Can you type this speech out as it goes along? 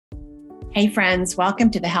Hey friends, welcome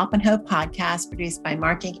to the Help and Hope podcast produced by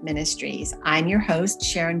Mark Inc. Ministries. I'm your host,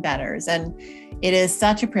 Sharon Betters, and it is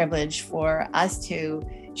such a privilege for us to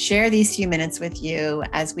share these few minutes with you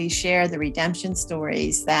as we share the redemption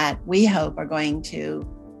stories that we hope are going to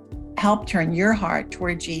help turn your heart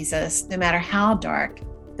toward Jesus, no matter how dark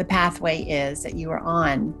the pathway is that you are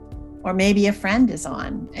on, or maybe a friend is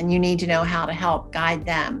on, and you need to know how to help guide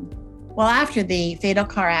them. Well, after the fatal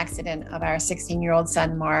car accident of our 16-year-old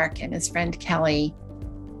son, Mark, and his friend, Kelly,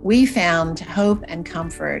 we found hope and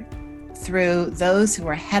comfort through those who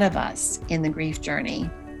were ahead of us in the grief journey.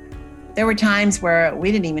 There were times where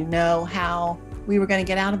we didn't even know how we were going to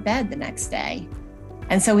get out of bed the next day.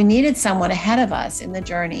 And so we needed someone ahead of us in the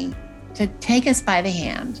journey to take us by the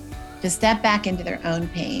hand, to step back into their own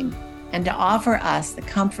pain, and to offer us the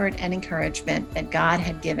comfort and encouragement that God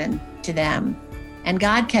had given to them. And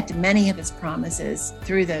God kept many of his promises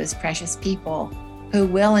through those precious people who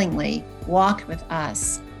willingly walked with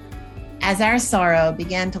us. As our sorrow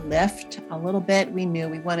began to lift a little bit, we knew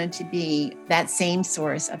we wanted to be that same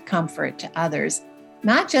source of comfort to others,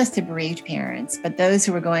 not just to bereaved parents, but those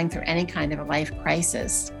who were going through any kind of a life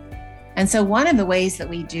crisis. And so one of the ways that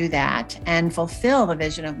we do that and fulfill the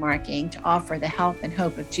vision of Mark Inc. to offer the help and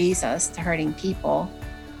hope of Jesus to hurting people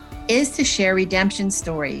is to share redemption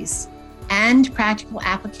stories and practical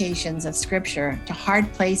applications of Scripture to hard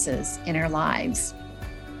places in our lives.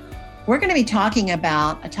 We're going to be talking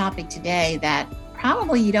about a topic today that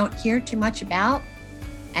probably you don't hear too much about,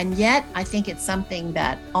 and yet I think it's something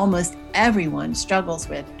that almost everyone struggles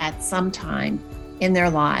with at some time in their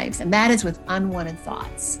lives, and that is with unwanted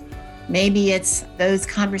thoughts. Maybe it's those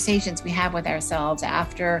conversations we have with ourselves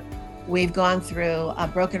after we've gone through a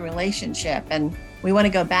broken relationship, and we want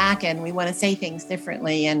to go back and we want to say things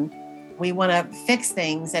differently, and we want to fix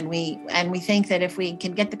things, and we think that if we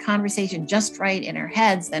can get the conversation just right in our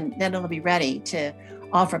heads, then it'll be ready to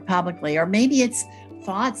offer publicly. Or maybe it's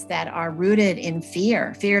thoughts that are rooted in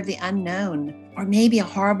fear of the unknown, or maybe a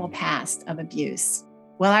horrible past of abuse.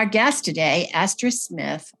 Well, our guest today, Esther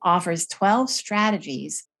Smith, offers 12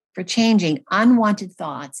 strategies for changing unwanted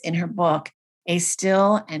thoughts in her book, A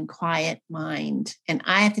Still and Quiet Mind. And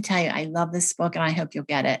I have to tell you, I love this book and I hope you'll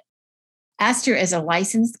get it. Esther is a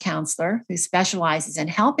licensed counselor who specializes in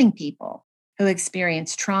helping people who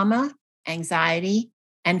experience trauma, anxiety,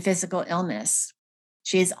 and physical illness.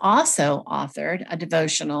 She has also authored a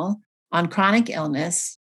devotional on chronic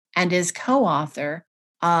illness and is co-author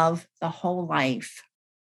of The Whole Life.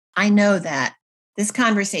 I know that this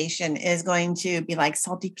conversation is going to be like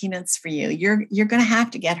salty peanuts for you. You're going to have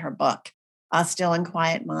to get her book, A Still and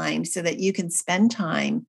Quiet Mind, so that you can spend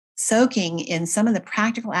time soaking in some of the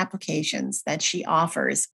practical applications that she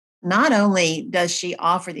offers. Not only does she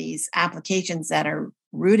offer these applications that are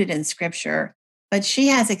rooted in Scripture, but she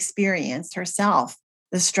has experienced herself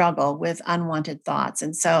the struggle with unwanted thoughts.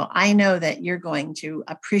 And so I know that you're going to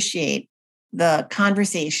appreciate the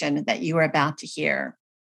conversation that you are about to hear.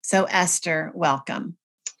 So Esther, welcome.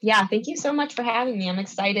 Yeah, thank you so much for having me. I'm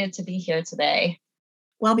excited to be here today.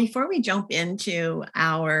 Well, before we jump into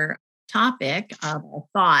our topic of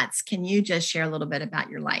thoughts, can you just share a little bit about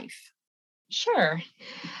your life? Sure.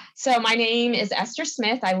 So my name is Esther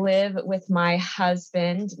Smith. I live with my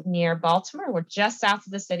husband near Baltimore. We're just south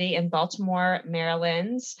of the city in Baltimore,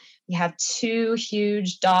 Maryland. We have two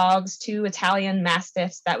huge dogs, two Italian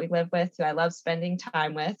Mastiffs that we live with, who I love spending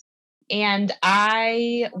time with. And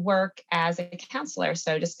I work as a counselor.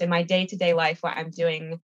 So just in my day-to-day life, what I'm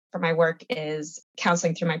doing for my work is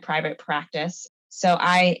counseling through my private practice. So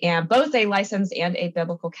I am both a licensed and a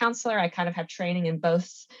biblical counselor. I kind of have training in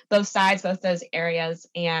both sides, both those areas,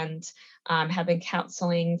 and have been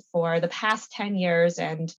counseling for the past 10 years,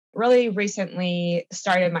 and really recently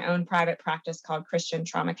started my own private practice called Christian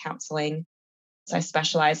Trauma Counseling. So I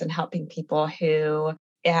specialize in helping people who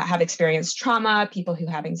have experienced trauma, people who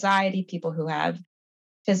have anxiety, people who have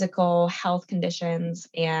physical health conditions.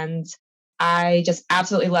 And I just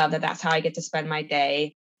absolutely love that that's how I get to spend my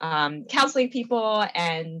day, counseling people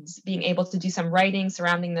and being able to do some writing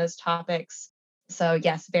surrounding those topics. So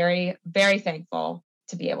yes, very, very thankful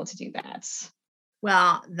to be able to do that.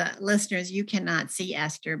 Well, the listeners, you cannot see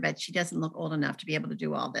Esther, but she doesn't look old enough to be able to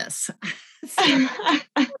do all this.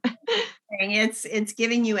 It's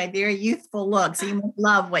giving you a very youthful look. So you must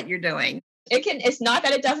love what you're doing. It's not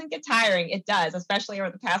that it doesn't get tiring. It does, especially over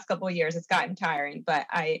the past couple of years. It's gotten tiring, but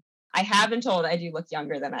I have been told I do look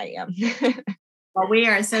younger than I am. Well, we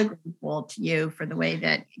are so grateful to you for the way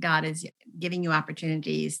that God is giving you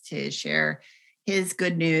opportunities to share his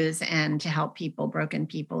good news and to help people, broken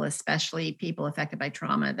people, especially people affected by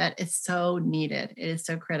trauma. That is so needed. It is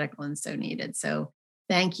so critical and so needed. So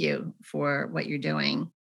Thank you for what you're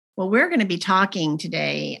doing. Well, we're going to be talking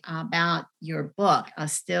today about your book, A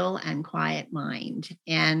Still and Quiet Mind.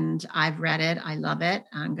 And I've read it. I love it.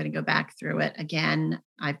 I'm going to go back through it again.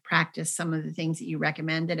 I've practiced some of the things that you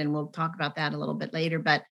recommended, and we'll talk about that a little bit later.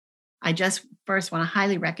 But I just first want to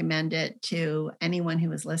highly recommend it to anyone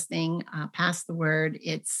who is listening. Pass the word.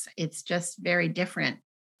 It's just very different.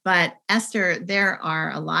 But Esther, there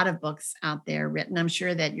are a lot of books out there written. I'm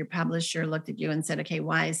sure that your publisher looked at you and said, okay,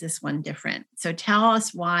 why is this one different? So tell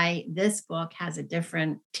us why this book has a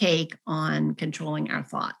different take on controlling our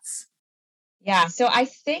thoughts. Yeah. So I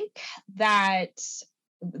think that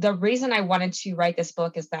the reason I wanted to write this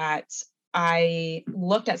book is that I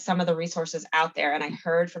looked at some of the resources out there and I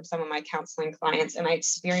heard from some of my counseling clients and I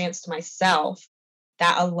experienced myself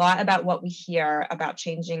that a lot about what we hear about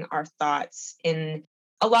changing our thoughts in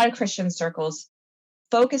a lot of Christian circles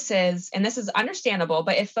focuses, and this is understandable,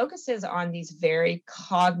 but it focuses on these very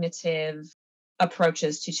cognitive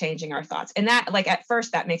approaches to changing our thoughts. And that, like, at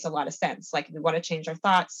first, that makes a lot of sense. Like, we want to change our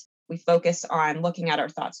thoughts. We focus on looking at our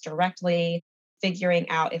thoughts directly, figuring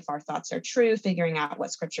out if our thoughts are true, figuring out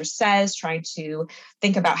what scripture says, trying to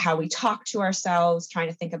think about how we talk to ourselves, trying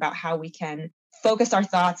to think about how we can focus our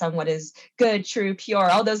thoughts on what is good, true,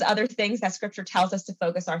 pure, all those other things that scripture tells us to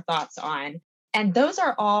focus our thoughts on. And those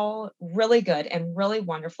are all really good and really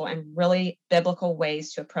wonderful and really biblical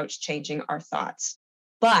ways to approach changing our thoughts.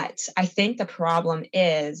 But I think the problem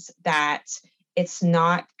is that it's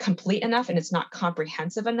not complete enough and it's not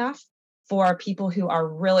comprehensive enough for people who are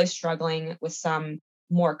really struggling with some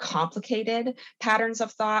more complicated patterns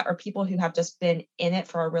of thought or people who have just been in it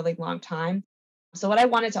for a really long time. So what I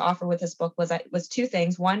wanted to offer with this book was two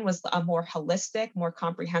things. One was a more holistic, more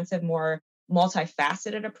comprehensive, more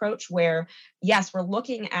multifaceted approach where, yes, we're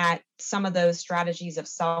looking at some of those strategies of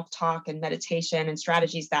self-talk and meditation and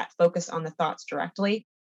strategies that focus on the thoughts directly.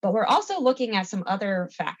 But we're also looking at some other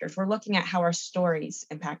factors. We're looking at how our stories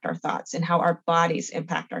impact our thoughts and how our bodies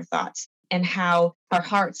impact our thoughts and how our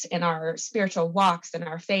hearts and our spiritual walks and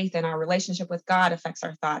our faith and our relationship with God affects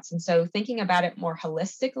our thoughts. And so thinking about it more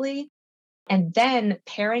holistically and then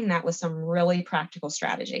pairing that with some really practical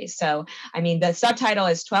strategies. So, I mean, the subtitle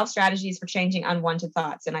is 12 Strategies for Changing Unwanted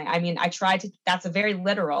Thoughts. And I mean, I tried to, that's a very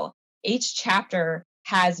literal. Each chapter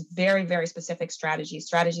has very, very specific strategies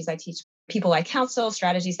I teach people I counsel,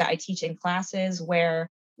 strategies that I teach in classes where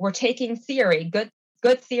we're taking theory,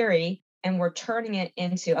 good theory, and we're turning it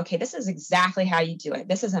into, okay, this is exactly how you do it.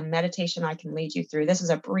 This is a meditation I can lead you through. This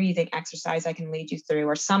is a breathing exercise I can lead you through,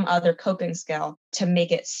 or some other coping skill to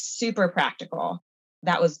make it super practical.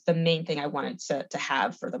 That was the main thing I wanted to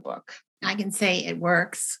have for the book. I can say it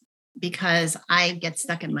works because I get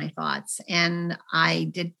stuck in my thoughts. And I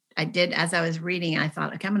did as I was reading, I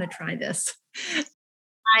thought, okay, I'm going to try this.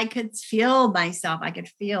 I could feel myself. I could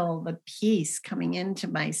feel the peace coming into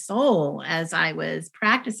my soul as I was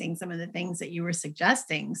practicing some of the things that you were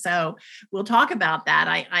suggesting. So we'll talk about that.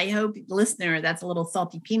 I hope, listener, that's a little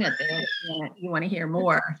salty peanut there. You want to hear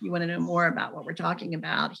more. You want to know more about what we're talking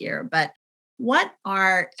about here. But we're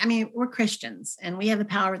Christians and we have the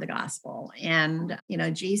power of the gospel. And,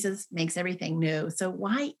 Jesus makes everything new. So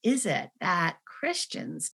why is it that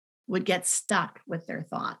Christians would get stuck with their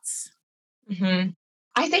thoughts? Mm-hmm.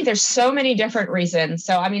 I think there's so many different reasons.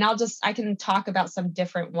 So, I mean, I can talk about some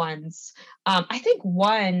different ones. I think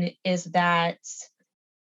one is that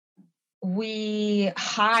we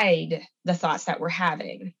hide the thoughts that we're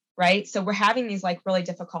having, right? So we're having these like really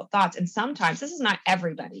difficult thoughts. And sometimes, this is not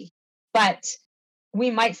everybody, but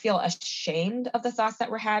we might feel ashamed of the thoughts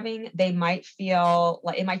that we're having. It might feel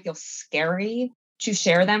scary to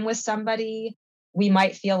share them with somebody. We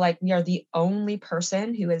might feel like we are the only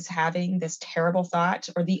person who is having this terrible thought,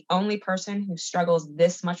 or the only person who struggles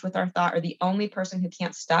this much with our thought, or the only person who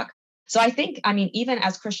can't stuck. So I think, even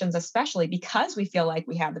as Christians, especially because we feel like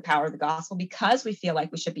we have the power of the gospel, because we feel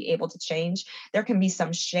like we should be able to change, there can be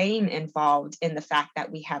some shame involved in the fact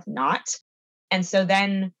that we have not. And so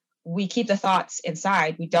then we keep the thoughts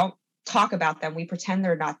inside. We don't talk about them. We pretend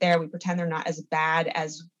they're not there. We pretend they're not as bad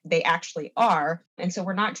as they actually are. And so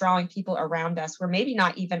we're not drawing people around us. We're maybe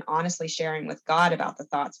not even honestly sharing with God about the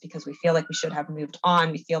thoughts because we feel like we should have moved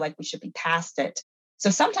on. We feel like we should be past it. So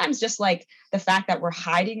sometimes just like the fact that we're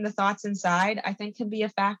hiding the thoughts inside, I think can be a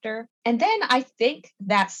factor. And then I think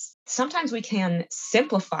that sometimes we can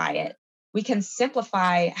simplify it. We can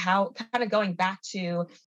simplify how, kind of going back to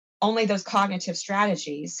only those cognitive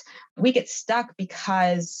strategies, we get stuck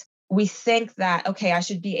because we think that, okay, I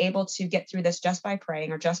should be able to get through this just by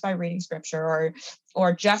praying or just by reading scripture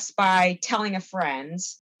or just by telling a friend.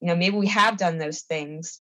 Maybe we have done those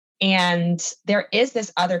things. And there is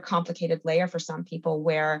this other complicated layer for some people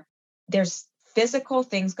where there's physical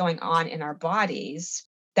things going on in our bodies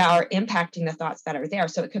that are impacting the thoughts that are there.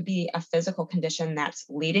 So it could be a physical condition that's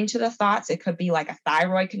leading to the thoughts. It could be like a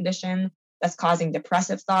thyroid condition that's causing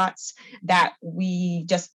depressive thoughts that we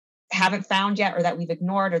just haven't found yet, or that we've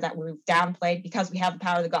ignored, or that we've downplayed because we have the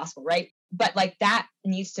power of the gospel, right? But like that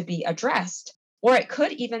needs to be addressed. Or it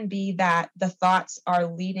could even be that the thoughts are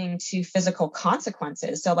leading to physical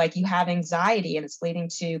consequences. So like you have anxiety and it's leading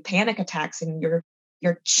to panic attacks, and your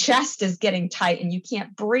chest is getting tight and you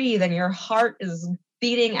can't breathe and your heart is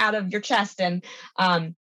beating out of your chest, and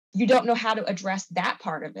you don't know how to address that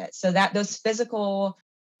part of it. So that those physical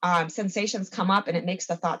sensations come up, and it makes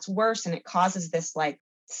the thoughts worse, and it causes this like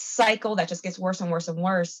cycle that just gets worse and worse and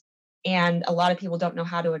worse. And a lot of people don't know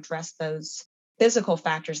how to address those physical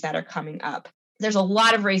factors that are coming up. There's a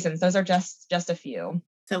lot of reasons. Those are just a few.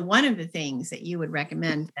 So one of the things that you would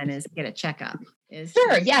recommend then is get a checkup.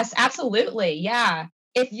 Sure. Yes, absolutely. Yeah.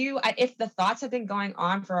 If the thoughts have been going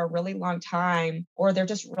on for a really long time, or they're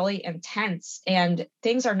just really intense and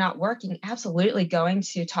things are not working, absolutely going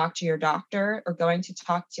to talk to your doctor, or going to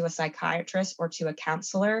talk to a psychiatrist or to a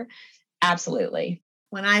counselor. Absolutely.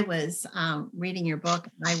 When I was reading your book,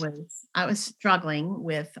 I was struggling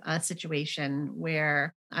with a situation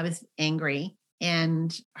where I was angry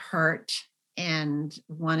and hurt and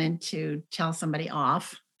wanted to tell somebody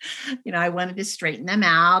off. I wanted to straighten them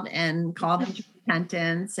out and call them to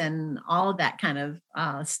repentance and all of that kind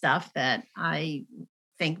of stuff that I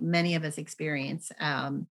think many of us experience.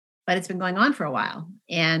 But it's been going on for a while.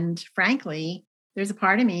 And frankly, there's a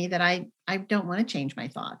part of me that I don't want to change my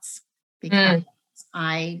thoughts because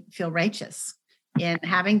I feel righteous in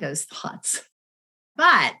having those thoughts.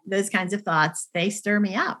 But those kinds of thoughts, they stir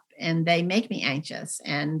me up and they make me anxious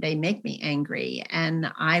and they make me angry. And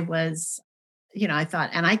I thought,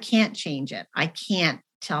 and I can't change it. I can't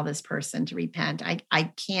tell this person to repent. I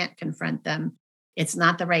can't confront them. It's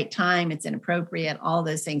not the right time. It's inappropriate. All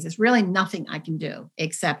those things. There's really nothing I can do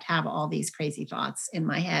except have all these crazy thoughts in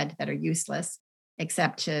my head that are useless,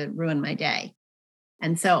 except to ruin my day.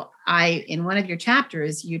 And so in one of your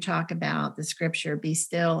chapters, you talk about the scripture, be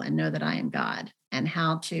still and know that I am God, and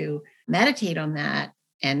how to meditate on that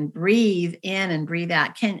and breathe in and breathe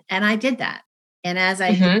out. And I did that. And as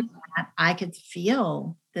I did that, I could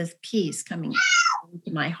feel this peace coming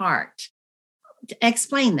into my heart.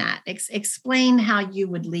 Explain that. Explain how you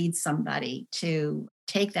would lead somebody to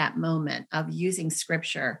take that moment of using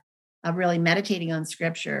scripture, of really meditating on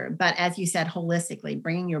scripture, but as you said, holistically,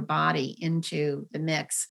 bringing your body into the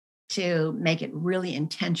mix to make it really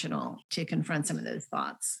intentional to confront some of those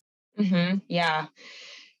thoughts. Yeah.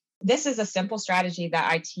 This is a simple strategy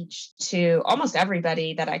that I teach to almost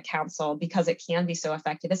everybody that I counsel because it can be so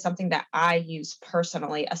effective. It's something that I use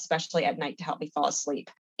personally, especially at night, to help me fall asleep.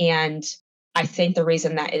 And I think the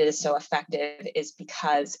reason that it is so effective is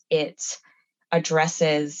because it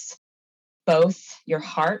addresses both your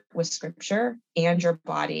heart with scripture and your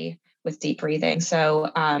body with deep breathing.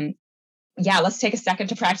 So, let's take a second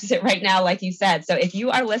to practice it right now, like you said. So if you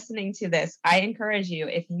are listening to this, I encourage you,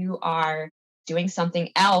 if you are doing something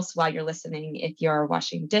else while you're listening, if you're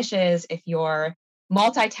washing dishes, if you're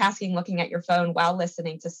multitasking, looking at your phone while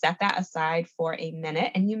listening, to set that aside for a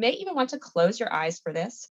minute. And you may even want to close your eyes for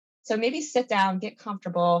this. So maybe sit down, get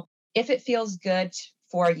comfortable. If it feels good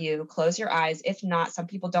for you, close your eyes. If not, some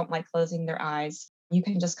people don't like closing their eyes. You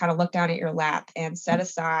can just kind of look down at your lap and set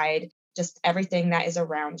aside just everything that is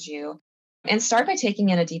around you. And start by taking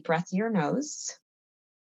in a deep breath through your nose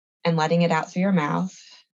and letting it out through your mouth.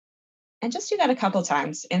 And just do that a couple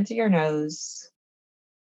times, in through your nose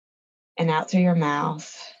and out through your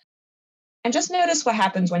mouth. And just notice what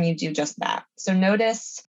happens when you do just that. So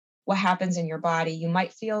notice what happens in your body. You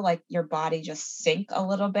might feel like your body just sink a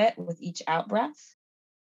little bit with each out breath,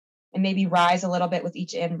 and maybe rise a little bit with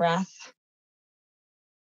each in breath.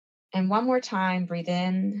 And one more time, breathe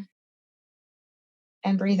in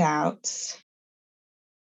and breathe out.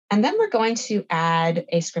 And then we're going to add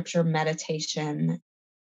a scripture meditation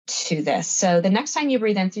to this. So the next time you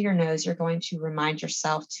breathe in through your nose, you're going to remind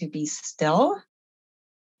yourself to be still.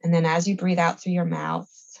 And then as you breathe out through your mouth,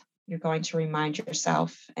 you're going to remind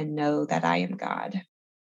yourself and know that I am God.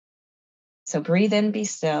 So breathe in, be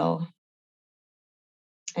still,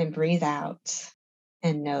 and breathe out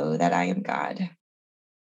and know that I am God. And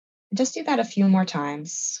just do that a few more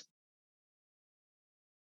times.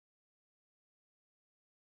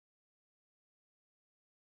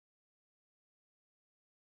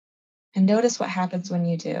 And notice what happens when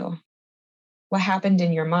you do. What happened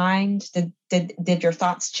in your mind? Did your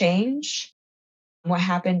thoughts change? what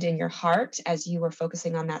happened in your heart as you were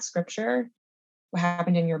focusing on that scripture, what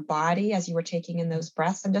happened in your body as you were taking in those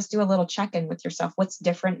breaths, and just do a little check-in with yourself. What's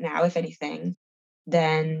different now, if anything,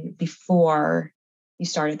 than before you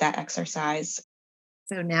started that exercise?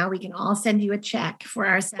 So now we can all send you a check for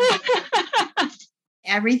our session.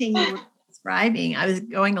 Everything you were describing, I was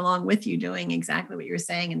going along with you doing exactly what you were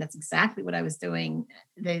saying. And that's exactly what I was doing,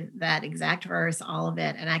 that exact verse, all of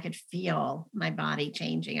it. And I could feel my body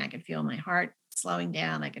changing. I could feel my heart slowing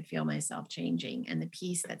down. I could feel myself changing and the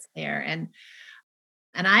peace that's there. And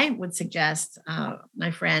I would suggest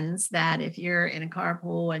my friends that if you're in a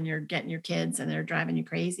carpool and you're getting your kids and they're driving you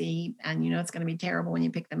crazy and you know it's going to be terrible when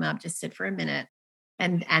you pick them up, just sit for a minute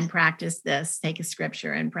and practice this. Take a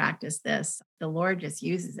scripture and practice this. The Lord just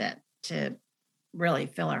uses it to really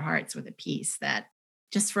fill our hearts with a peace that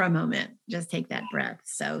just for a moment, just take that breath.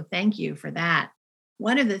 So thank you for that.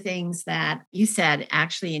 One of the things that you said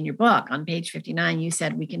actually in your book on page 59, you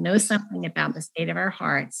said we can know something about the state of our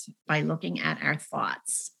hearts by looking at our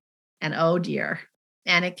thoughts. And oh dear.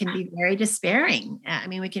 And it can be very despairing. I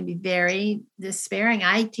mean, we can be very despairing.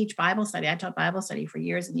 I teach Bible study. I taught Bible study for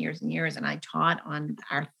years and years and years. And I taught on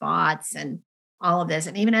our thoughts and all of this.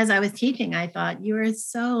 And even as I was teaching, I thought you are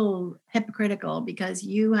so hypocritical because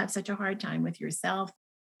you have such a hard time with yourself.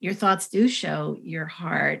 Your thoughts do show your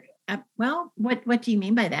heart. Well, what do you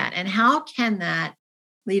mean by that? And how can that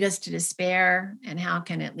lead us to despair? And how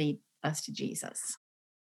can it lead us to Jesus?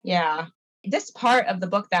 Yeah. This part of the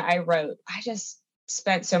book that I wrote, I just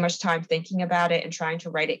spent so much time thinking about it and trying to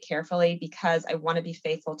write it carefully because I want to be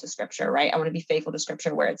faithful to scripture, right? I want to be faithful to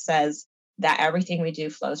scripture where it says that everything we do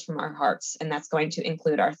flows from our hearts, and that's going to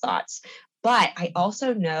include our thoughts. But I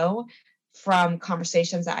also know from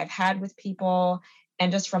conversations that I've had with people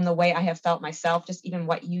and just from the way I have felt myself, just even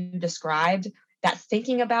what you described, that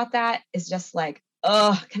thinking about that is just like,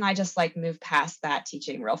 oh, can I just like move past that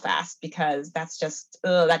teaching real fast? Because that's just,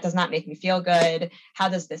 that does not make me feel good. How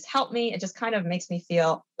does this help me? It just kind of makes me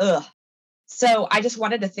feel, ugh. So I just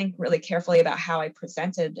wanted to think really carefully about how I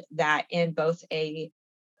presented that in both a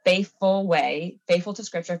faithful way, faithful to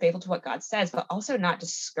scripture, faithful to what God says, but also not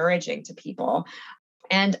discouraging to people.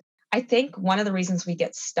 And I think one of the reasons we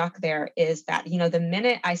get stuck there is that, the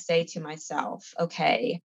minute I say to myself,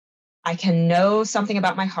 okay, I can know something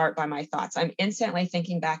about my heart by my thoughts, I'm instantly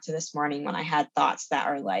thinking back to this morning when I had thoughts that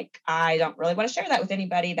are like, I don't really want to share that with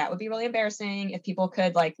anybody. That would be really embarrassing if people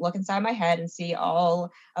could like look inside my head and see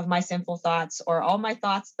all of my sinful thoughts or all my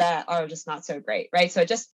thoughts that are just not so great, right? So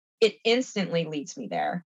it instantly leads me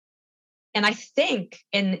there. And I think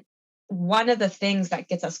one of the things that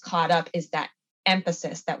gets us caught up is that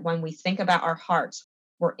emphasis that when we think about our hearts,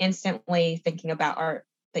 we're instantly thinking about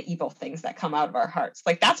the evil things that come out of our hearts.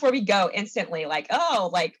 Like that's where we go instantly, like, oh,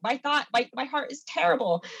 like my heart is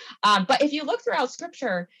terrible. But if you look throughout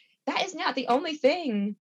scripture, that is not the only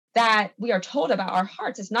thing that we are told about our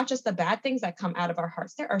hearts. It's not just the bad things that come out of our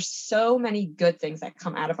hearts. There are so many good things that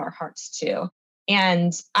come out of our hearts too.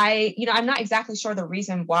 And I'm not exactly sure the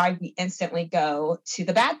reason why we instantly go to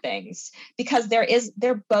the bad things, because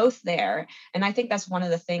they're both there. And I think that's one of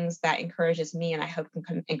the things that encourages me, and I hope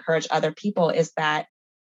can encourage other people, is that,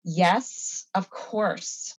 yes, of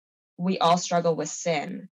course, we all struggle with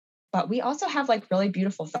sin, but we also have like really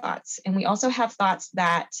beautiful thoughts. And we also have thoughts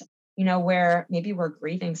that, where maybe we're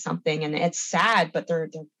grieving something and it's sad, but they're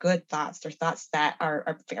good thoughts. They're thoughts that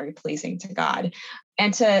are very pleasing to God.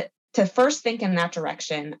 And to first think in that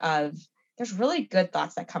direction of there's really good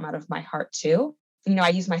thoughts that come out of my heart too. I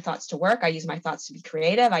use my thoughts to work. I use my thoughts to be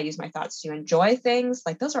creative. I use my thoughts to enjoy things.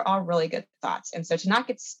 Like those are all really good thoughts. And so to not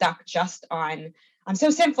get stuck just on, I'm so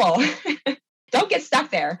sinful. Don't get stuck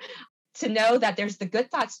there. To know that there's the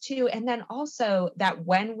good thoughts too. And then also that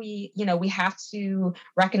when we have to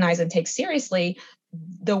recognize and take seriously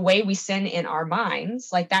the way we sin in our minds,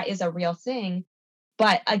 like that is a real thing.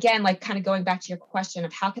 But again, like kind of going back to your question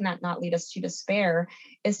of how can that not lead us to despair,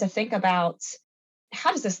 is to think about,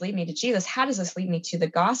 how does this lead me to Jesus? How does this lead me to the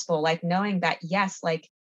gospel? Like knowing that, yes, like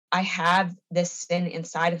I have this sin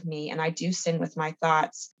inside of me and I do sin with my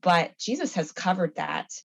thoughts, but Jesus has covered that.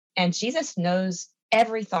 And Jesus knows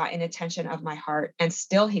every thought and intention of my heart, and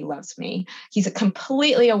still he loves me. He's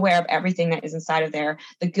completely aware of everything that is inside of there,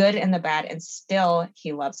 the good and the bad, and still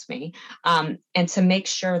he loves me. And to make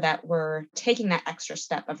sure that we're taking that extra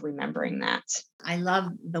step of remembering that. I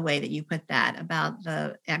love the way that you put that about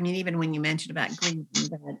even when you mentioned about grieving,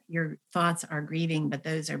 that your thoughts are grieving, but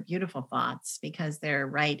those are beautiful thoughts because they're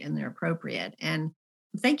right and they're appropriate. And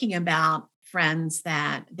thinking about friends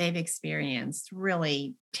that they've experienced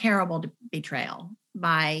really terrible betrayal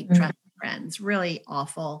by trusted friends, really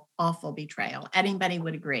awful, awful betrayal. Anybody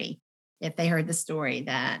would agree. if they heard the story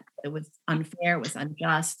that it was unfair, it was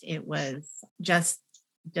unjust, it was just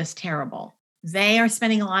terrible. They are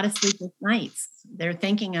spending a lot of sleepless nights. They're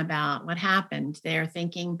thinking about what happened. They're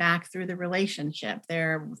thinking back through the relationship.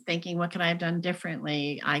 They're thinking, what could I have done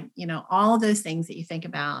differently? All of those things that you think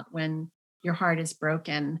about when your heart is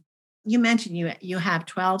broken. You mentioned you have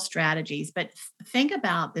 12 strategies, but think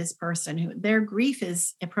about this person who their grief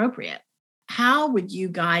is appropriate. How would you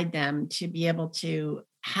guide them to be able to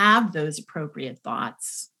have those appropriate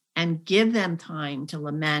thoughts and give them time to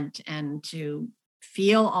lament and to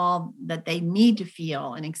feel all that they need to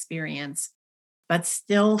feel and experience, but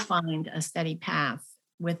still find a steady path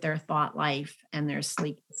with their thought life and their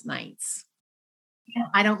sleepless nights?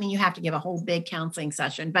 I don't mean you have to give a whole big counseling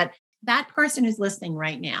session, but that person who's listening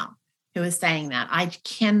right now who is saying that, I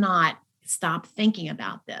cannot stop thinking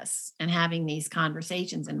about this and having these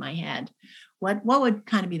conversations in my head. What would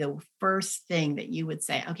kind of be the first thing that you would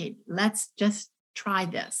say, okay, let's just try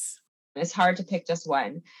this? It's hard to pick just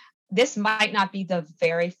one. This might not be the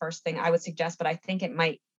very first thing I would suggest, but I think it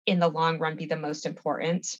might in the long run be the most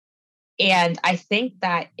important. And I think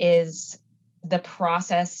that is the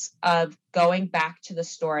process of going back to the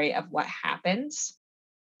story of what happens.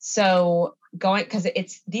 So because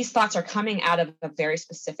these thoughts are coming out of a very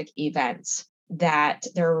specific event that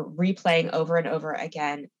they're replaying over and over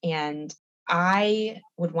again. And I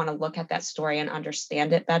would want to look at that story and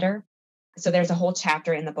understand it better. So there's a whole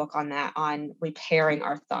chapter in the book on that, on repairing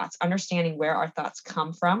our thoughts, understanding where our thoughts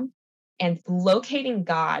come from and locating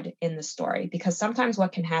God in the story. Because sometimes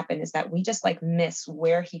what can happen is that we just miss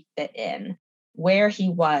where he fit in, where he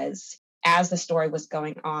was as the story was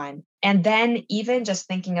going on. And then even just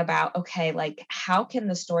thinking about, okay, how can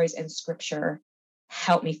the stories in scripture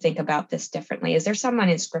help me think about this differently? Is there someone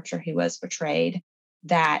in scripture who was betrayed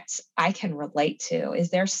that I can relate to?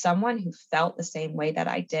 Is there someone who felt the same way that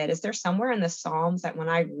I did? Is there somewhere in the Psalms that when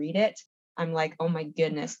I read it, I'm like, oh my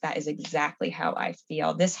goodness, that is exactly how I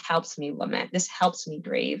feel. This helps me lament. This helps me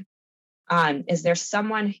grieve. Is there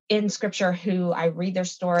someone in scripture who I read their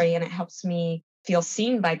story and it helps me feel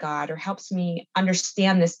seen by God or helps me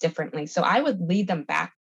understand this differently? So I would lead them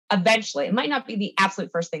back eventually. It might not be the absolute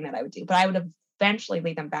first thing that I would do, but I would eventually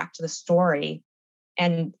lead them back to the story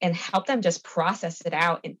and help them just process it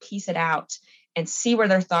out and piece it out and see where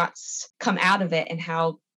their thoughts come out of it and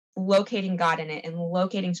how locating God in it and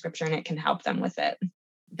locating scripture in it can help them with it.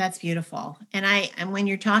 That's beautiful. And when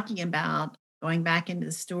you're talking about going back into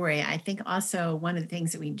the story, I think also one of the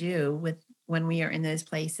things that we do when we are in those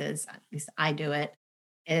places, at least I do it,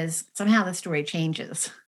 is somehow the story changes.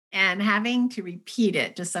 And having to repeat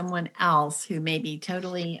it to someone else who may be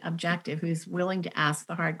totally objective, who's willing to ask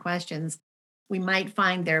the hard questions, we might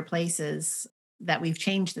find there are places that we've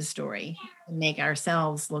changed the story and make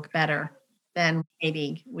ourselves look better than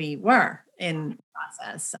maybe we were in the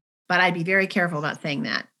process. But I'd be very careful about saying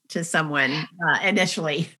that to someone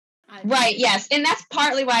initially. Right. Yes. And that's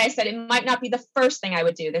partly why I said it might not be the first thing I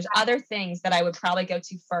would do. There's other things that I would probably go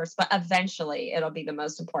to first, but eventually it'll be the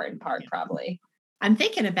most important part, probably. I'm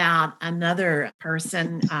thinking about another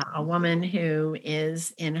person, a woman who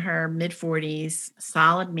is in her mid-40s,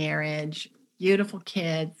 solid marriage, beautiful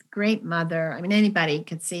kids, great mother. I mean, anybody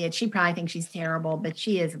could see it. She probably thinks she's terrible, but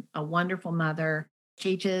she is a wonderful mother.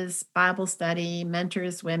 Teaches Bible study,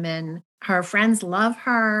 mentors women. Her friends love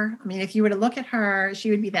her. I mean, if you were to look at her,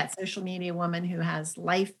 she would be that social media woman who has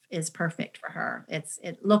life is perfect for her.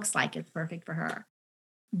 It looks like it's perfect for her.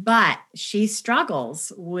 But she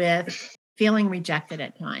struggles with feeling rejected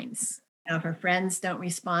at times. Her friends don't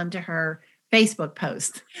respond to her Facebook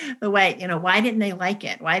post the way, why didn't they like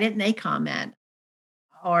it? Why didn't they comment?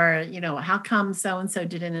 Or, how come so-and-so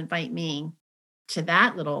didn't invite me to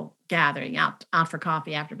that little gathering out for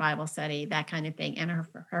coffee after Bible study, that kind of thing. And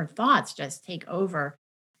her thoughts just take over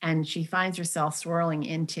and she finds herself swirling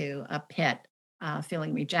into a pit,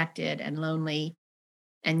 feeling rejected and lonely.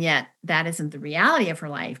 And yet that isn't the reality of her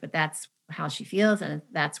life, but that's how she feels. And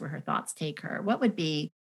that's where her thoughts take her. What would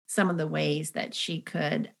be some of the ways that she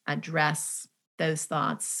could address those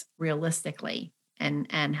thoughts realistically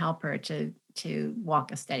and help her to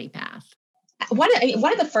walk a steady path? One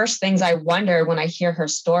of the first things I wonder when I hear her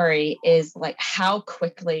story is how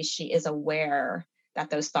quickly she is aware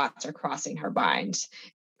that those thoughts are crossing her mind.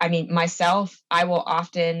 I mean, myself, I will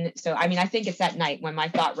often, I think it's at night when my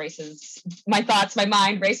mind races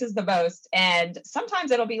the most. And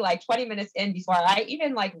sometimes it'll be 20 minutes in before I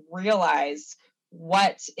even realize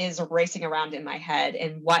what is racing around in my head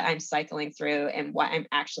and what I'm cycling through and what I'm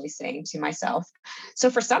actually saying to myself. So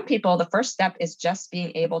for some people, the first step is just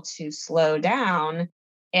being able to slow down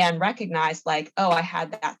and recognize like, oh, I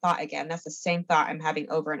had that thought again. That's the same thought I'm having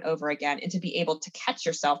over and over again. And to be able to catch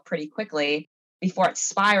yourself pretty quickly before it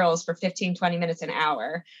spirals for 15, 20 minutes, an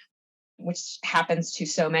hour, which happens to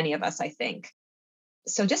so many of us, I think.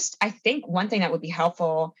 So just, I think one thing that would be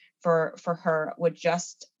helpful for her would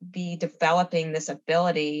just be developing this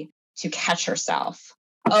ability to catch herself.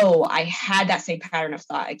 Oh, I had that same pattern of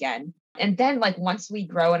thought again. And then like once we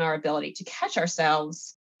grow in our ability to catch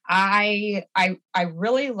ourselves, I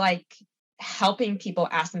really like helping people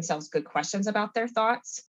ask themselves good questions about their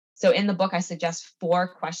thoughts. So in the book, I suggest 4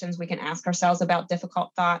 questions we can ask ourselves about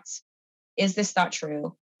difficult thoughts. Is this thought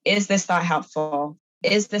true? Is this thought helpful?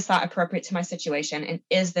 Is this thought appropriate to my situation? And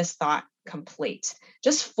is this thought complete?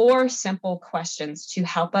 Just 4 simple questions to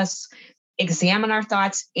help us examine our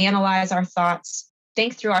thoughts, analyze our thoughts,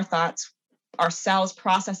 think through our thoughts ourselves,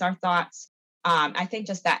 process our thoughts. I think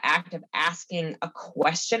just that act of asking a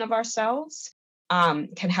question of ourselves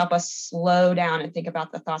can help us slow down and think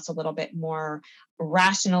about the thoughts a little bit more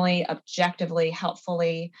rationally, objectively,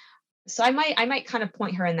 helpfully. So I might kind of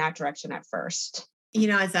point her in that direction at first.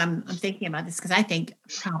 As I'm thinking about this, because I think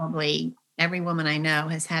probably every woman I know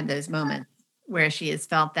has had those moments where she has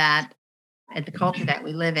felt that at the culture that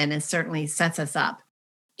we live in, it certainly sets us up.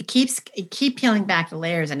 It keeps peeling back the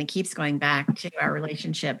layers, and it keeps going back to our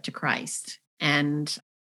relationship to Christ and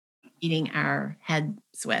eating our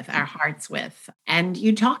heads with, our hearts with. And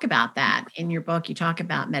you talk about that in your book. You talk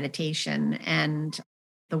about meditation and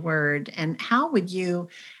the word. And how would you,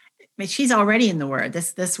 I mean, she's already in the word,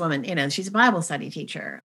 this woman, she's a Bible study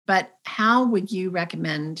teacher, but how would you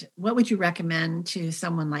recommend, what would you recommend to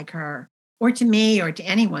someone like her, or to me, or to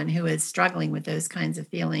anyone who is struggling with those kinds of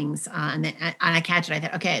feelings? And I catch it. I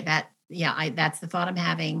thought, okay, that's the thought I'm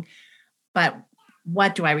having, but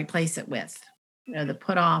what do I replace it with? The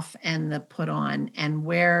put off and the put on, and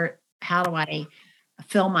how do I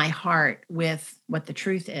fill my heart with what the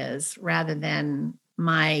truth is rather than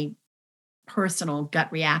my personal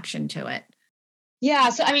gut reaction to it? Yeah.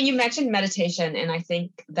 So, I mean, you mentioned meditation, and I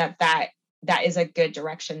think that is a good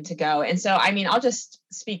direction to go. And so, I mean, I'll just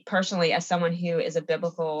speak personally as someone who is a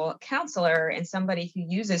biblical counselor and somebody who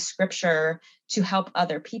uses scripture to help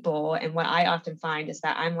other people. And what I often find is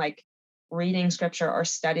that I'm like reading scripture or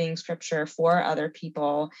studying scripture for other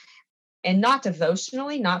people, and not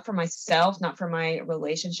devotionally, not for myself, not for my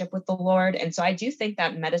relationship with the Lord. And so I do think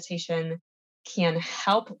that meditation can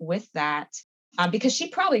help with that. Because she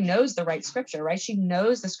probably knows the right scripture, right? She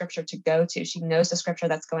knows the scripture to go to. She knows the scripture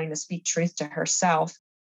that's going to speak truth to herself.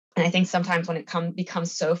 And I think sometimes when it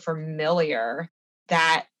becomes so familiar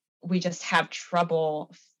that we just have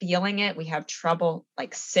trouble feeling it, we have trouble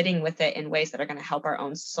like sitting with it in ways that are going to help our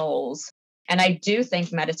own souls. And I do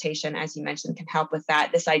think meditation, as you mentioned, can help with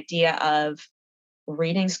that. This idea of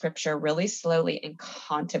reading scripture really slowly and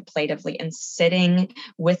contemplatively and sitting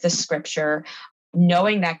with the scripture,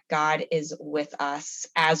 knowing that God is with us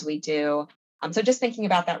as we do. So just thinking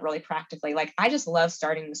about that really practically, like I just love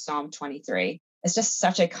starting with Psalm 23. It's just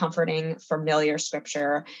such a comforting, familiar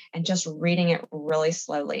scripture, and just reading it really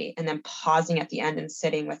slowly and then pausing at the end and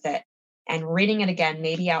sitting with it and reading it again,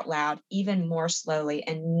 maybe out loud, even more slowly,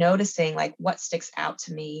 and noticing like what sticks out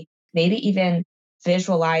to me, maybe even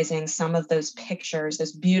visualizing some of those pictures,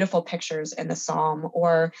 those beautiful pictures in the Psalm,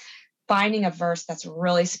 or finding a verse that's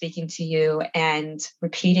really speaking to you and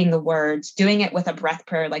repeating the words, doing it with a breath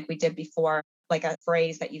prayer like we did before, like a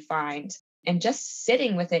phrase that you find, and just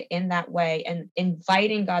sitting with it in that way and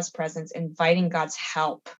inviting God's presence, inviting God's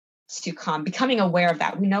help to come, becoming aware of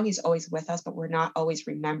that. We know he's always with us, but we're not always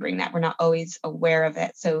remembering that. We're not always aware of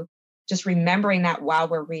it. So just remembering that while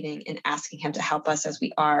we're reading and asking him to help us as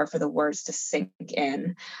we are for the words to sink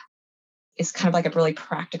in is kind of like a really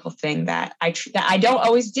practical thing that I don't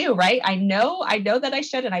always do, right? I know that I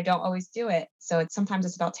should, and I don't always do it. So sometimes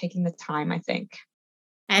it's about taking the time, I think.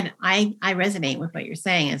 And I resonate with what you're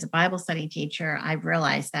saying. As a Bible study teacher, I've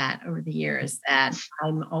realized that over the years that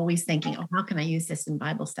I'm always thinking, oh, how can I use this in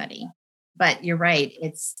Bible study? But you're right.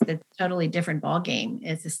 It's a totally different ballgame.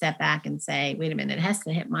 It's to step back and say, wait a minute, it has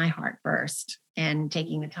to hit my heart first, and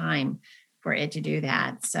taking the time for it to do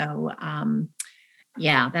that. So,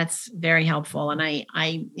 yeah, that's very helpful. And I,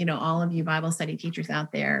 all of you Bible study teachers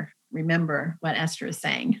out there, remember what Esther is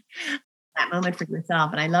saying, that moment for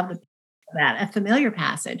yourself. And I love that, a familiar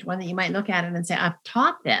passage, one that you might look at it and say, I've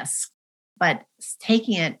taught this, but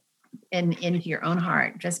taking it into your own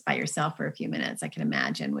heart just by yourself for a few minutes, I can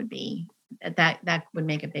imagine would be that would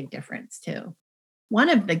make a big difference too. One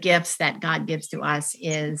of the gifts that God gives to us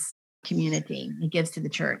is community. He gives to the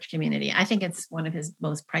church community. I think it's one of his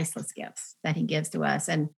most priceless gifts that he gives to us.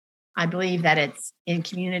 And I believe that it's in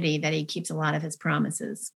community that he keeps a lot of his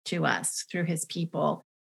promises to us through his people.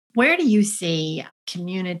 Where do you see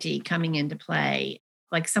community coming into play?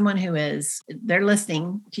 Like someone who is, they're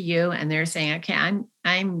listening to you and they're saying, okay,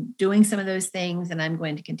 I'm doing some of those things and I'm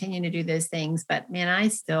going to continue to do those things, but man, I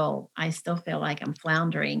still feel like I'm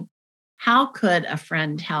floundering. How could a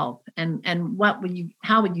friend help? And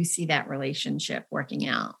how would you see that relationship working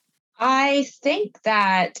out? I think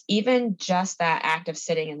that even just that act of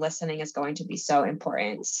sitting and listening is going to be so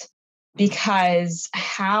important, because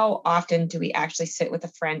how often do we actually sit with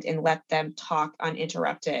a friend and let them talk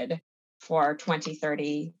uninterrupted for 20,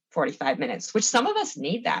 30, 45 minutes, which some of us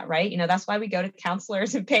need that, right? That's why we go to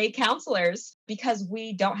counselors and pay counselors, because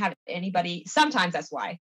we don't have anybody. Sometimes that's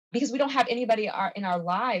why, because we don't have anybody in our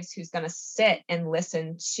lives who's going to sit and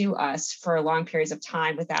listen to us for long periods of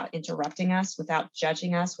time without interrupting us, without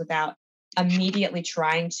judging us, without immediately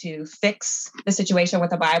trying to fix the situation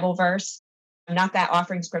with a Bible verse. Not that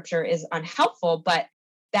offering scripture is unhelpful, but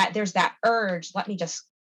that there's that urge, let me just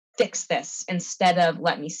fix this instead of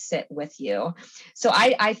let me sit with you. So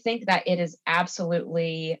I think that it is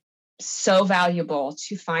absolutely so valuable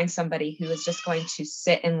to find somebody who is just going to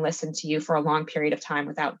sit and listen to you for a long period of time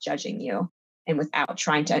without judging you and without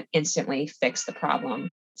trying to instantly fix the problem.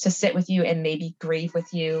 To sit with you and maybe grieve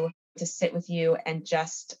with you, to sit with you and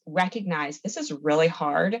just recognize this is really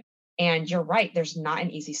hard. And you're right, there's not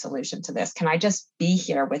an easy solution to this. Can I just be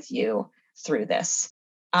here with you through this?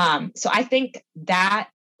 So I think that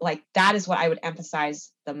that is what I would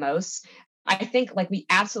emphasize the most. I think we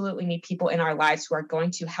absolutely need people in our lives who are going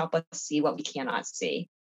to help us see what we cannot see.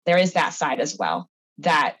 There is that side as well,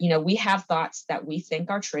 that, we have thoughts that we think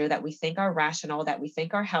are true, that we think are rational, that we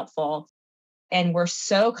think are helpful. And we're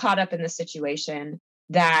so caught up in the situation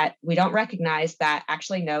that we don't recognize that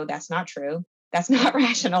actually, no, that's not true. That's not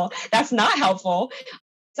rational. That's not helpful.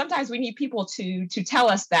 Sometimes we need people to tell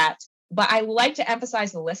us that. But I like to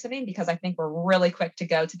emphasize the listening, because I think we're really quick to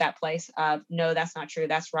go to that place of, no, that's not true.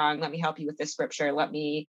 That's wrong. Let me help you with this scripture. Let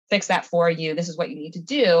me fix that for you. This is what you need to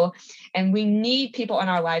do. And we need people in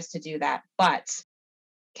our lives to do that. But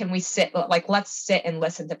can we let's sit and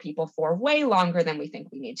listen to people for way longer than we think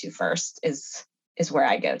we need to first is where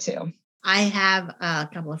I go to. I have a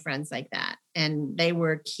couple of friends like that, and they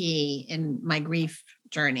were key in my grief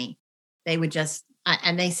journey. They would just,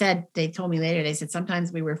 and they told me later, they said,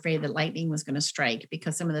 sometimes we were afraid that lightning was going to strike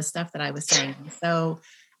because some of the stuff that I was saying was so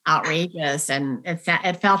outrageous and it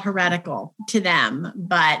felt heretical to them,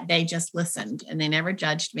 but they just listened and they never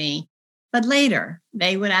judged me. But later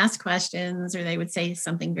they would ask questions or they would say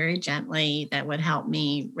something very gently that would help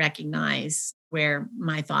me recognize where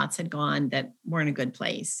my thoughts had gone that weren't a good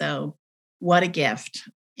place. So what a gift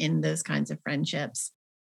in those kinds of friendships.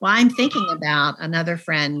 Well, I'm thinking about another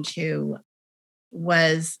friend who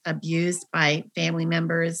was abused by family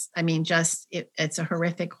members. I mean, it's a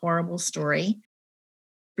horrific, horrible story.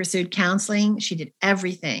 Pursued counseling. She did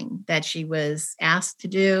everything that she was asked to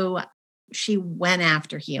do. She went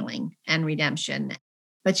after healing and redemption.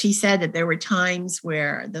 But she said that there were times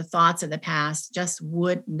where the thoughts of the past just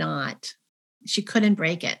would not, she couldn't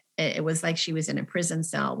break it. It was like she was in a prison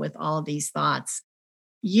cell with all of these thoughts.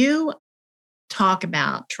 You talk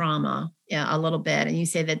about trauma a little bit, and you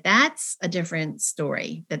say that that's a different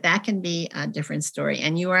story, that can be a different story.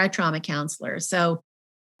 And you are a trauma counselor. So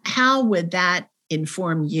how would that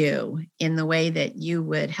inform you in the way that you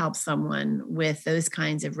would help someone with those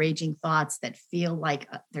kinds of raging thoughts that feel like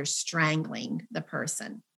they're strangling the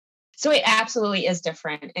person? So it absolutely is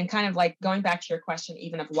different. And kind of going back to your question,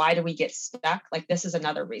 even of why do we get stuck? This is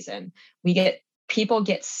another reason people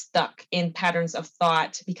get stuck in patterns of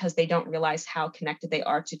thought because they don't realize how connected they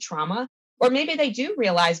are to trauma. Or maybe they do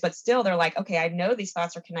realize, but still they're like, okay, I know these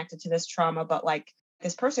thoughts are connected to this trauma, but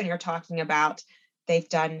this person you're talking about, they've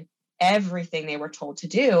done everything they were told to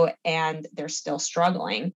do and they're still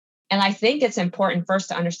struggling. And I think it's important first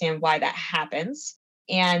to understand why that happens.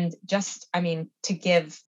 And to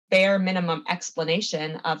give bare minimum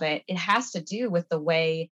explanation of it, it has to do with the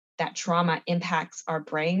way that trauma impacts our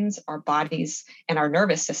brains, our bodies, and our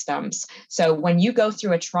nervous systems. So when you go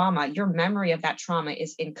through a trauma, your memory of that trauma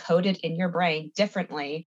is encoded in your brain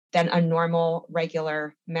differently than a normal,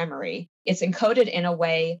 regular memory. It's encoded in a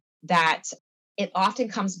way that it often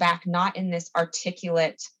comes back not in this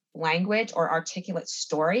articulate language or articulate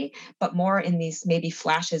story, but more in these maybe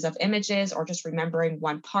flashes of images or just remembering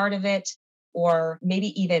one part of it, or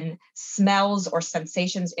maybe even smells or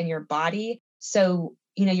sensations in your body. So,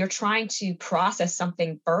 you're trying to process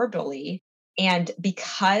something verbally, and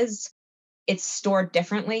because it's stored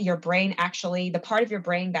differently, your brain actually, the part of your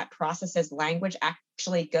brain that processes language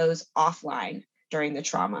actually goes offline during the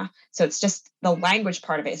trauma. So it's just the language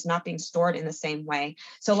part of it is not being stored in the same way.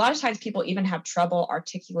 So a lot of times people even have trouble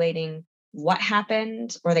articulating what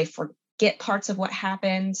happened, or they forget parts of what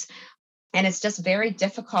happened. And it's just very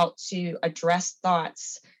difficult to address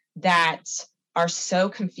thoughts that are so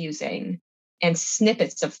confusing, and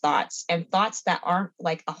snippets of thoughts, and thoughts that aren't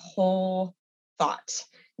like a whole thought,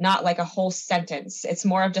 not like a whole sentence. It's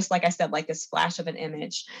more of just, like I said, like this flash of an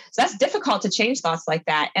image. So that's difficult to change thoughts like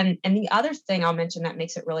that. And the other thing I'll mention that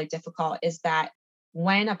makes it really difficult is that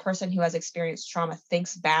when a person who has experienced trauma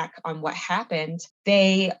thinks back on what happened,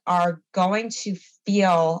 they are going to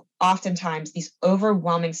feel oftentimes these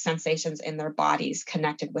overwhelming sensations in their bodies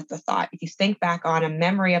connected with the thought. If you think back on a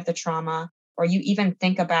memory of the trauma, or you even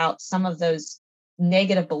think about some of those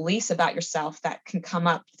negative beliefs about yourself that can come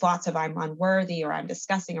up, thoughts of I'm unworthy, or I'm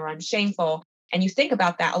disgusting, or I'm shameful, and you think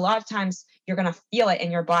about that, a lot of times you're going to feel it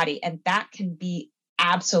in your body. And that can be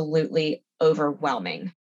absolutely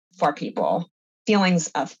overwhelming for people. Feelings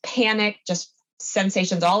of panic, just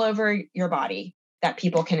sensations all over your body that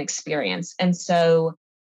people can experience. And so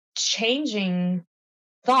changing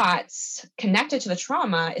thoughts connected to the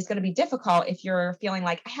trauma is going to be difficult if you're feeling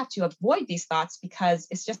like I have to avoid these thoughts because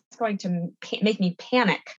it's just going to make me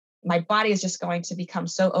panic. My body is just going to become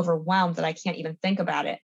so overwhelmed that I can't even think about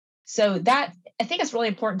it. So that, I think it's really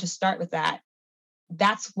important to start with that.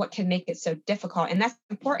 That's what can make it so difficult. And that's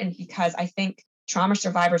important because I think trauma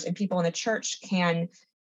survivors and people in the church can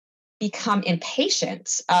become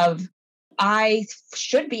impatient of, I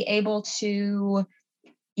should be able to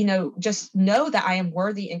just know that I am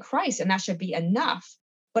worthy in Christ, and that should be enough.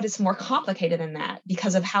 But it's more complicated than that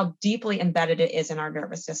because of how deeply embedded it is in our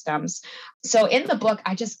nervous systems. So in the book,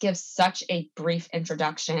 I just give such a brief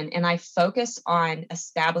introduction, and I focus on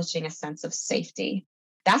establishing a sense of safety.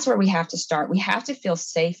 That's where we have to start. We have to feel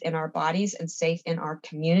safe in our bodies and safe in our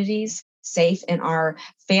communities, safe in our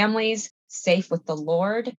families, safe with the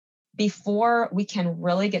Lord, before we can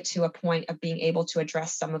really get to a point of being able to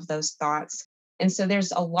address some of those thoughts. And so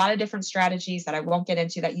there's a lot of different strategies that I won't get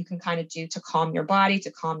into that you can kind of do to calm your body,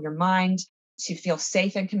 to calm your mind, to feel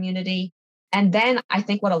safe in community. And then I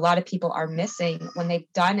think what a lot of people are missing when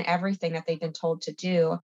they've done everything that they've been told to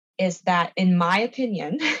do is that, in my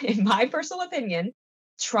opinion, in my personal opinion,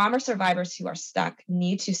 trauma survivors who are stuck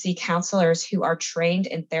need to see counselors who are trained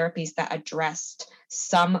in therapies that addressed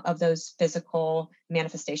some of those physical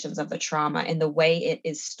manifestations of the trauma and the way it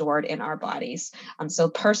is stored in our bodies. So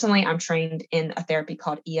personally, I'm trained in a therapy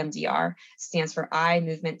called EMDR, stands for eye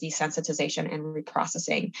movement desensitization and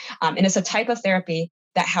reprocessing. And it's a type of therapy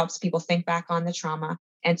that helps people think back on the trauma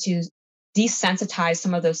and to desensitize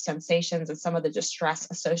some of those sensations and some of the distress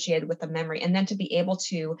associated with the memory, and then to be able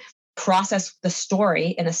to process the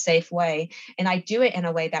story in a safe way. And I do it in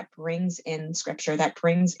a way that brings in scripture, that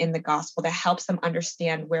brings in the gospel, that helps them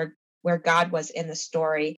understand where God was in the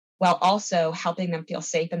story, while also helping them feel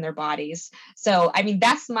safe in their bodies. So, I mean,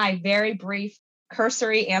 that's my very brief,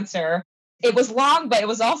 cursory answer. It was long, but it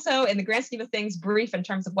was also, in the grand scheme of things, brief in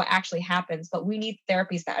terms of what actually happens. But we need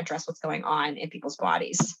therapies that address what's going on in people's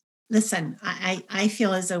bodies. Listen, I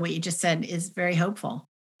feel as though what you just said is very hopeful,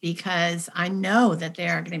 because I know that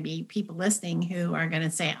there are going to be people listening who are going to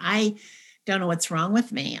say, I don't know what's wrong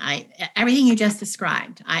with me. Everything you just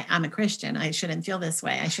described, I'm a Christian. I shouldn't feel this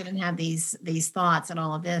way. I shouldn't have these thoughts and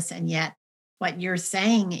all of this. And yet what you're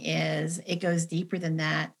saying is it goes deeper than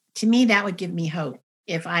that. To me, that would give me hope.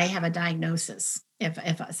 If I have a diagnosis, if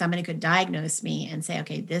somebody could diagnose me and say,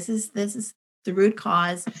 okay, this is the root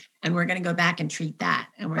cause, and we're going to go back and treat that.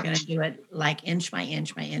 And we're going to do it like inch by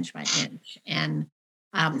inch by inch by inch. And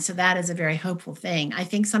so that is a very hopeful thing. I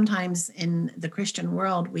think sometimes in the Christian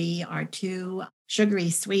world, we are too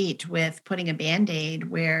sugary sweet with putting a Band-Aid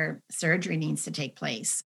where surgery needs to take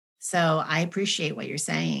place. So I appreciate what you're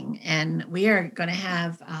saying. And we are going to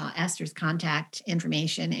have Esther's contact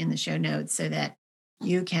information in the show notes so that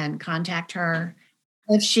you can contact her.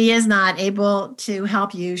 If she is not able to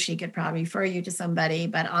help you, she could probably refer you to somebody.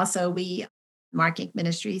 But also, Mark Inc.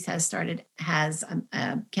 Ministries has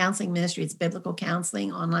a counseling ministry. It's biblical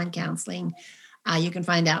counseling, online counseling. You can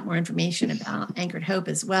find out more information about Anchored Hope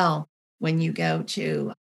as well when you go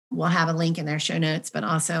to, we'll have a link in their show notes, but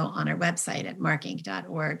also on our website at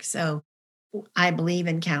markinc.org. So I believe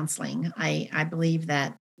in counseling. I believe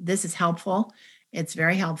that this is helpful. It's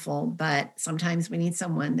very helpful, but sometimes we need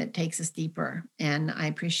someone that takes us deeper. And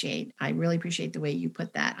I really appreciate the way you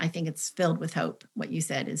put that. I think it's filled with hope. What you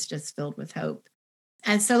said is just filled with hope.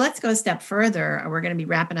 And so let's go a step further. We're going to be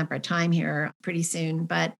wrapping up our time here pretty soon,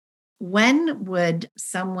 but when would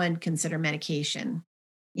someone consider medication?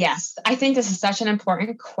 Yes, I think this is such an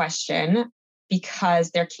important question because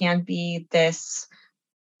there can be this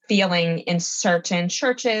feeling in certain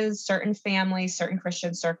churches, certain families, certain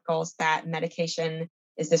Christian circles that medication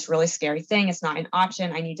is this really scary thing. It's not an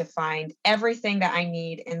option. I need to find everything that I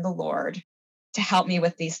need in the Lord to help me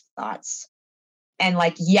with these thoughts. And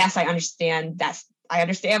like, yes, I understand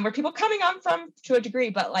where people are coming on from to a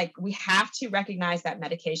degree, but like we have to recognize that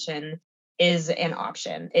medication is an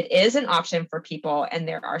option. It is an option for people, and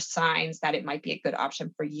there are signs that it might be a good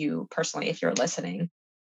option for you personally if you're listening.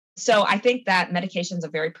 So I think that medication is a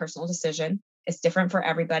very personal decision. It's different for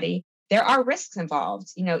everybody. There are risks involved.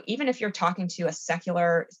 Even if you're talking to a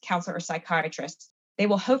secular counselor or psychiatrist, they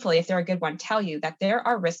will hopefully, if they're a good one, tell you that there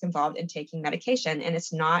are risks involved in taking medication, and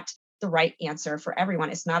it's not the right answer for everyone.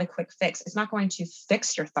 It's not a quick fix. It's not going to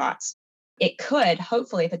fix your thoughts. It could,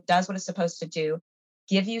 hopefully, if it does what it's supposed to do,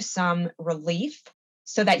 give you some relief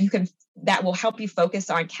so that that will help you focus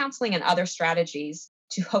on counseling and other strategies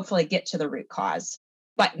to hopefully get to the root cause.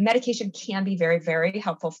 But medication can be very, very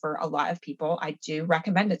helpful for a lot of people. I do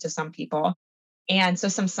recommend it to some people. And so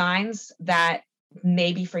some signs that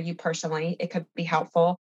maybe for you personally, it could be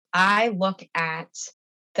helpful. I look at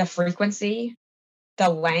the frequency, the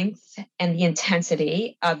length, and the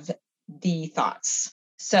intensity of the thoughts.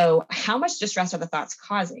 So how much distress are the thoughts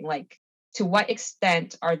causing? Like, to what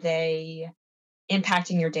extent are they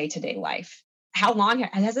impacting your day-to-day life? How long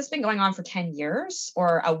has this been going on for 10 years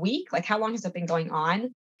or a week? Like, how long has it been going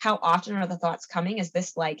on? How often are the thoughts coming? Is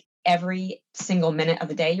this like every single minute of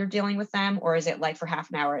the day you're dealing with them? Or is it like for half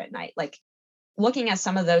an hour at night? Like, looking at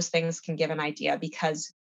some of those things can give an idea,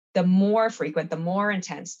 because the more frequent, the more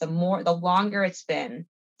intense, the longer it's been,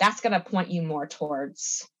 that's going to point you more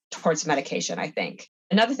towards medication, I think.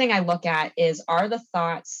 Another thing I look at is, are the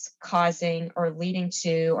thoughts causing or leading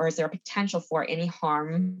to, or is there a potential for any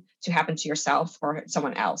harm to happen to yourself or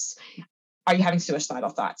someone else? Are you having suicidal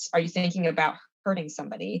thoughts? Are you thinking about hurting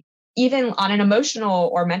somebody? Even on an emotional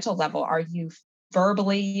or mental level, are you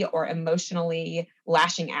verbally or emotionally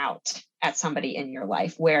lashing out at somebody in your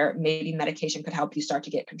life, where maybe medication could help you start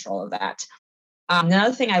to get control of that?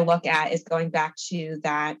 Another thing I look at is going back to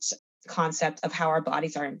that concept of how our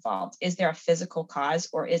bodies are involved. Is there a physical cause,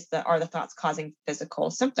 or are the thoughts causing physical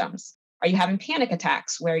symptoms? Are you having panic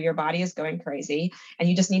attacks where your body is going crazy and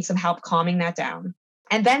you just need some help calming that down?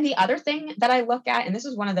 And then the other thing that I look at, and this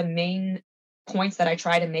is one of the main points that I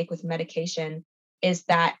try to make with medication, is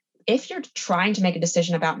that if you're trying to make a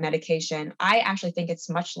decision about medication, I actually think it's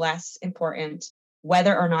much less important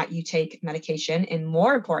whether or not you take medication, and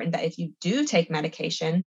more important that if you do take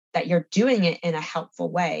medication, that you're doing it in a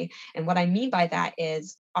helpful way. And what I mean by that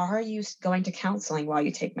is, are you going to counseling while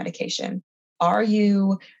you take medication? Are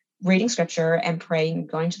you reading scripture and praying,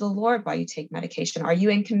 going to the Lord while you take medication? Are you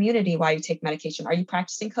in community while you take medication? Are you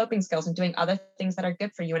practicing coping skills and doing other things that are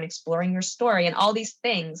good for you and exploring your story and all these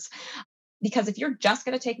things? Because if you're just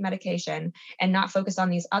going to take medication and not focus on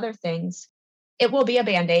these other things, it will be a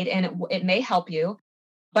Band-Aid, and it may help you,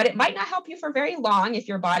 but it might not help you for very long if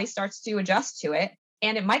your body starts to adjust to it,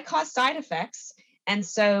 and it might cause side effects. And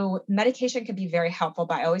so medication can be very helpful,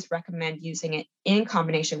 but I always recommend using it in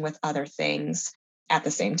combination with other things at the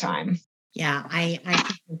same time. Yeah, I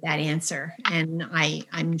appreciate that answer. And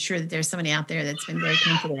I'm sure that there's somebody out there that's been very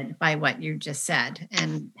confident by what you just said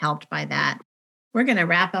and helped by that. We're going to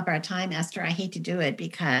wrap up our time, Esther. I hate to do it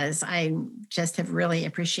because I just have really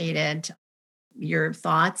appreciated your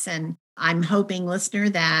thoughts. And I'm hoping, listener,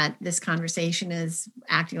 that this conversation is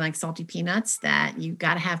acting like salty peanuts, that you've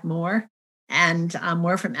got to have more and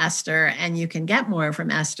more from Esther. And you can get more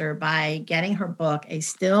from Esther by getting her book, A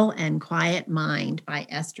Still and Quiet Mind by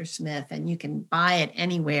Esther Smith. And you can buy it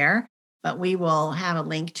anywhere, but we will have a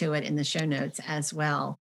link to it in the show notes as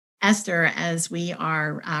well. Esther, as we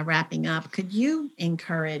are wrapping up, could you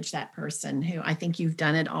encourage that person who, I think you've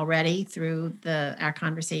done it already through our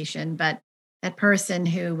conversation, but that person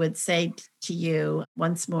who would say to you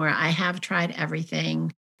once more, I have tried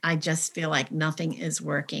everything, I just feel like nothing is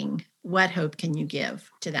working. What hope can you give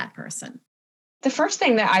to that person? The first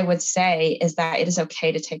thing that I would say is that it is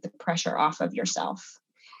okay to take the pressure off of yourself.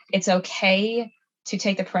 It's okay to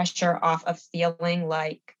take the pressure off of feeling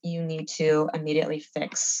like you need to immediately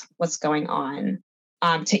fix what's going on,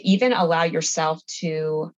 to even allow yourself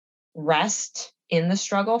to rest in the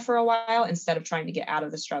struggle for a while instead of trying to get out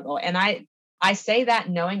of the struggle. And I say that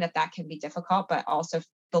knowing that that can be difficult, but also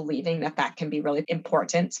believing that that can be really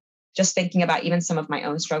important. Just thinking about even some of my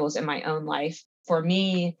own struggles in my own life. For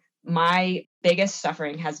me, my biggest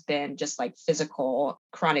suffering has been just like physical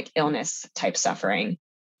chronic illness type suffering.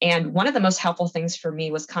 And one of the most helpful things for me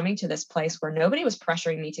was coming to this place where nobody was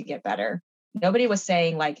pressuring me to get better. Nobody was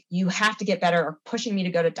saying like, you have to get better, or pushing me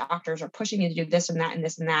to go to doctors, or pushing me to do this and that and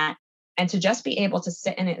this and that. And to just be able to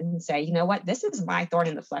sit in it and say, you know what, this is my thorn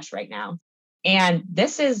in the flesh right now. And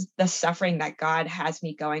this is the suffering that God has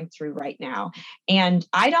me going through right now. And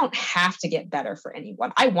I don't have to get better for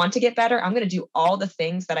anyone. I want to get better. I'm going to do all the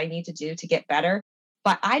things that I need to do to get better,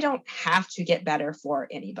 but I don't have to get better for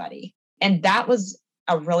anybody. And that was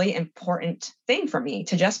a really important thing for me,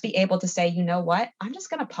 to just be able to say, you know what, I'm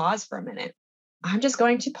just going to pause for a minute. I'm just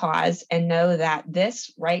going to pause and know that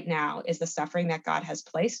this right now is the suffering that God has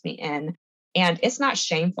placed me in. And it's not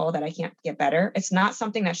shameful that I can't get better. It's not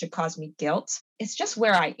something that should cause me guilt. It's just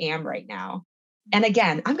where I am right now. And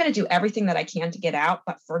again, I'm going to do everything that I can to get out.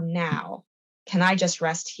 But for now, can I just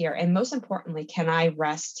rest here? And most importantly, can I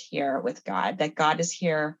rest here with God, that God is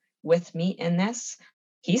here with me in this?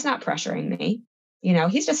 He's not pressuring me.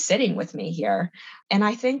 He's just sitting with me here. And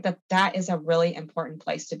I think that that is a really important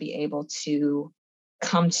place to be able to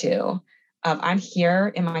come to. I'm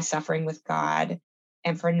here in my suffering with God.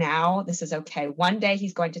 And for now, this is okay. One day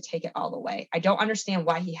he's going to take it all away. I don't understand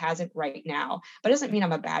why he hasn't right now, but it doesn't mean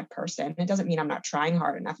I'm a bad person. It doesn't mean I'm not trying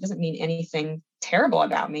hard enough. It doesn't mean anything terrible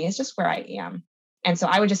about me. It's just where I am. And so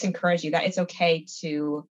I would just encourage you that it's okay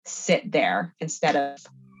to sit there instead of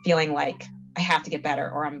feeling like I have to get better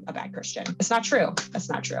or I'm a bad Christian. It's not true. That's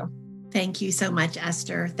not true. Thank you so much,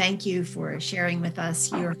 Esther. Thank you for sharing with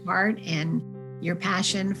us your heart and your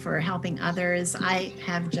passion for helping others. I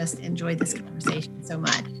have just enjoyed this conversation so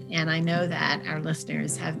much. And I know that our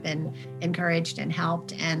listeners have been encouraged and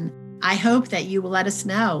helped. And I hope that you will let us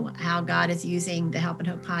know how God is using the Help and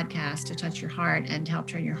Hope podcast to touch your heart and to help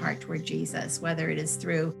turn your heart toward Jesus, whether it is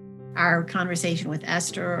through our conversation with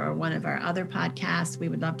Esther or one of our other podcasts. We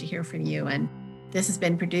would love to hear from you. And this has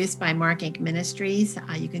been produced by Mark Inc. Ministries.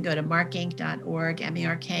 You can go to markinc.org,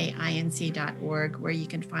 markinc.org, where you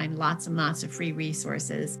can find lots and lots of free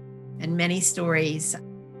resources and many stories,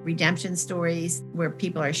 redemption stories, where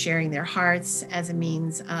people are sharing their hearts as a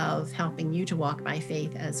means of helping you to walk by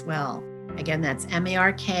faith as well. Again, that's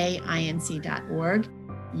markinc.org.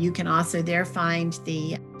 You can also there find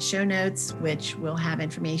the show notes, which will have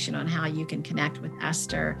information on how you can connect with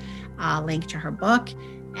Esther, a link to her book,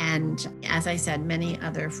 and as I said, many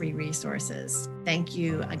other free resources. Thank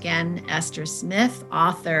you again, Esther Smith,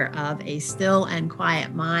 author of A Still and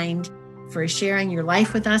Quiet Mind, for sharing your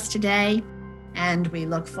life with us today. And we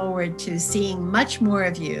look forward to seeing much more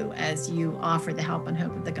of you as you offer the help and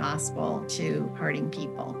hope of the gospel to hurting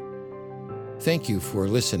people. Thank you for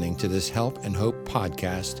listening to this Help and Hope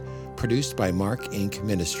podcast produced by Mark Inc.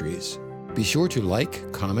 Ministries. Be sure to like,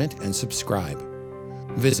 comment, and subscribe.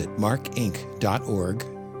 Visit markinc.org,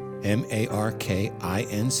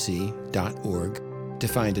 markinc.org, to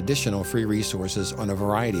find additional free resources on a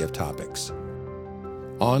variety of topics.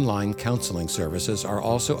 Online counseling services are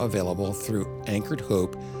also available through Anchored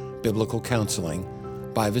Hope Biblical Counseling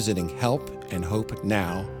by visiting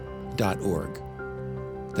helpandhopenow.org.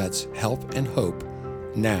 That's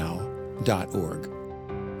helpandhopenow.org.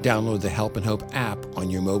 Download the Help and Hope app on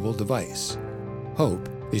your mble device. Hope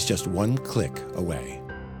is just one click away.